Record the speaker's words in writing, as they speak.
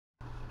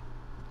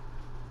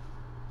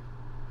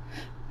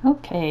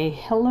Okay,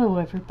 hello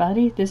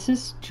everybody. This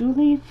is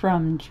Julie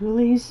from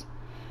JBug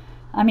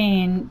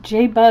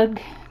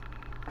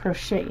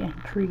Crochet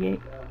and Create.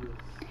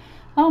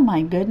 Oh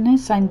my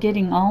goodness, I'm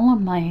getting all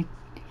of my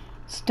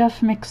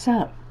stuff mixed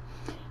up.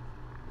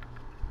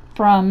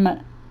 From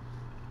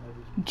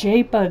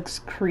JBug's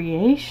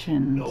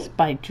Creations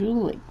by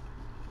Julie.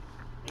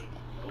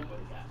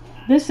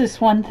 This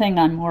is one thing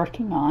I'm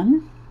working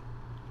on.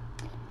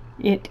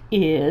 It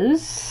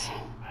is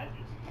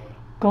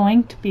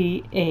going to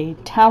be a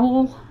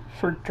towel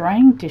for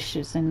drying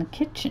dishes in the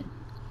kitchen.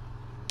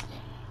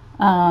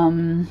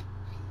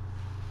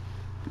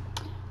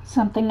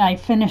 Something I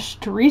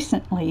finished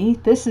recently.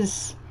 This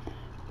is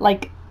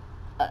like,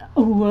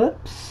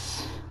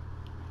 whoops.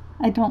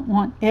 I don't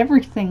want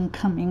everything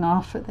coming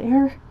off of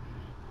there.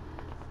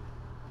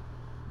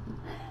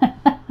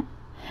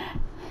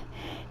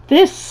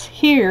 This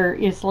here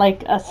is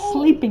like a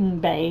sleeping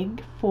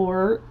bag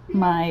for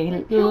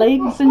my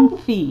legs and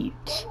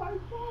feet.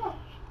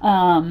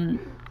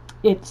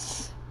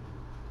 It's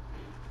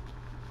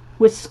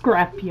with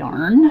scrap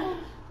yarn.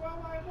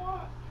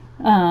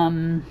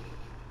 And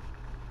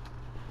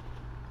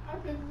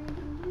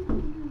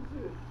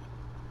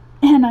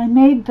I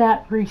made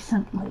that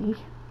recently.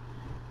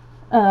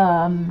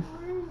 Oh,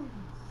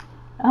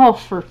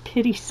 for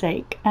pity's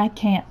sake, I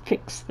can't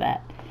fix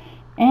that.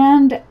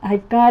 And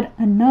I've got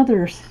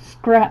another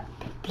scrap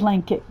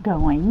blanket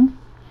going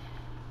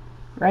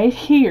right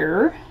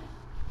here.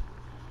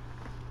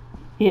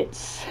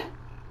 It's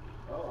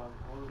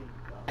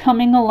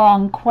coming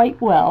along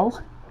quite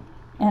well,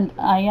 and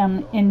I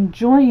am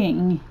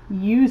enjoying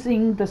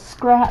using the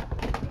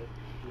scrap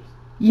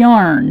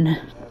yarn.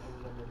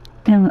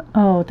 And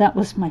oh, that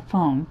was my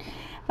phone.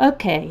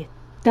 Okay,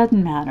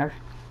 doesn't matter.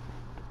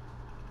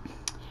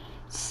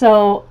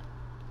 So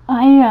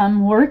I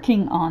am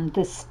working on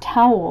this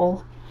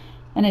towel,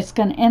 and it's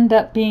going to end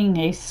up being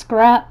a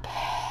scrap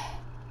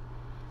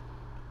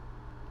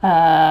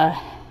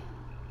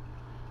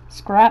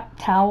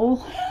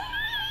towel,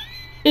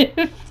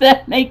 if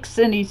that makes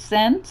any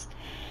sense,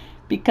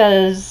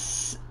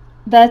 because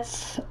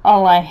that's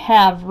all I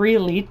have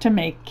really to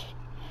make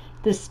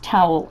this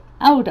towel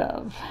out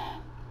of.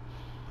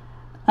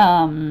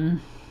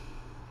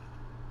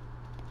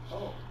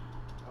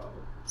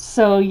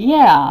 So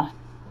yeah,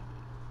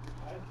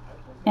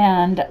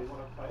 and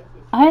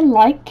I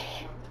like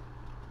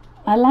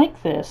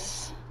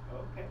this,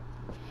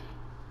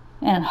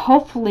 and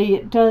hopefully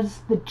it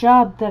does the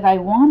job that I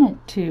want it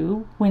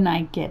to when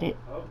I get it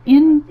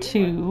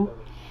into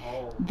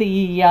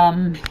the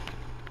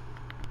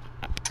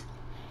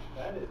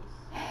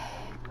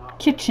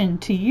kitchen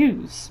to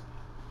use.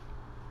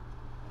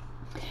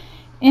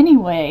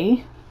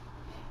 Anyway,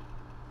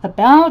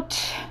 about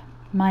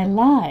my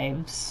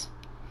lives,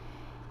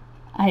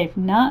 I've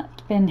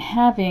not been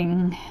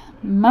having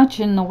much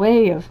in the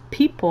way of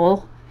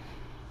people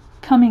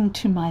coming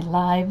to my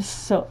lives,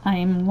 so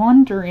I'm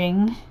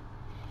wondering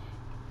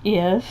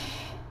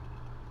if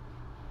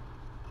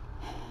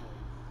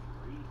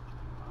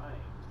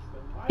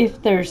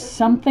there's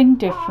something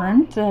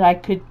different that I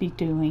could be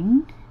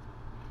doing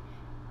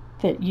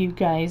that you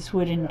guys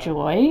would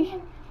enjoy,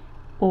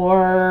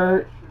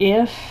 or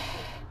if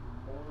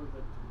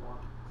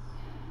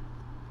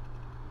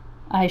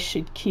I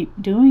should keep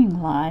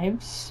doing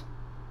lives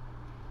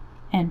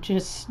and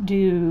just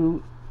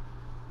do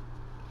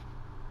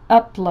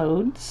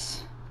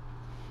uploads.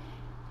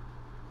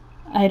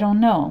 I don't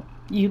know.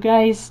 You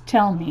guys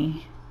tell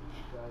me.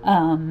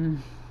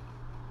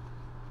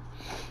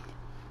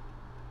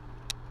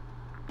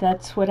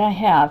 That's what I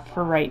have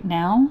for right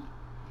now.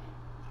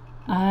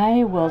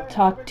 I will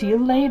talk to you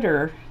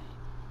later.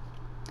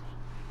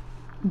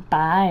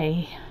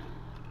 Bye.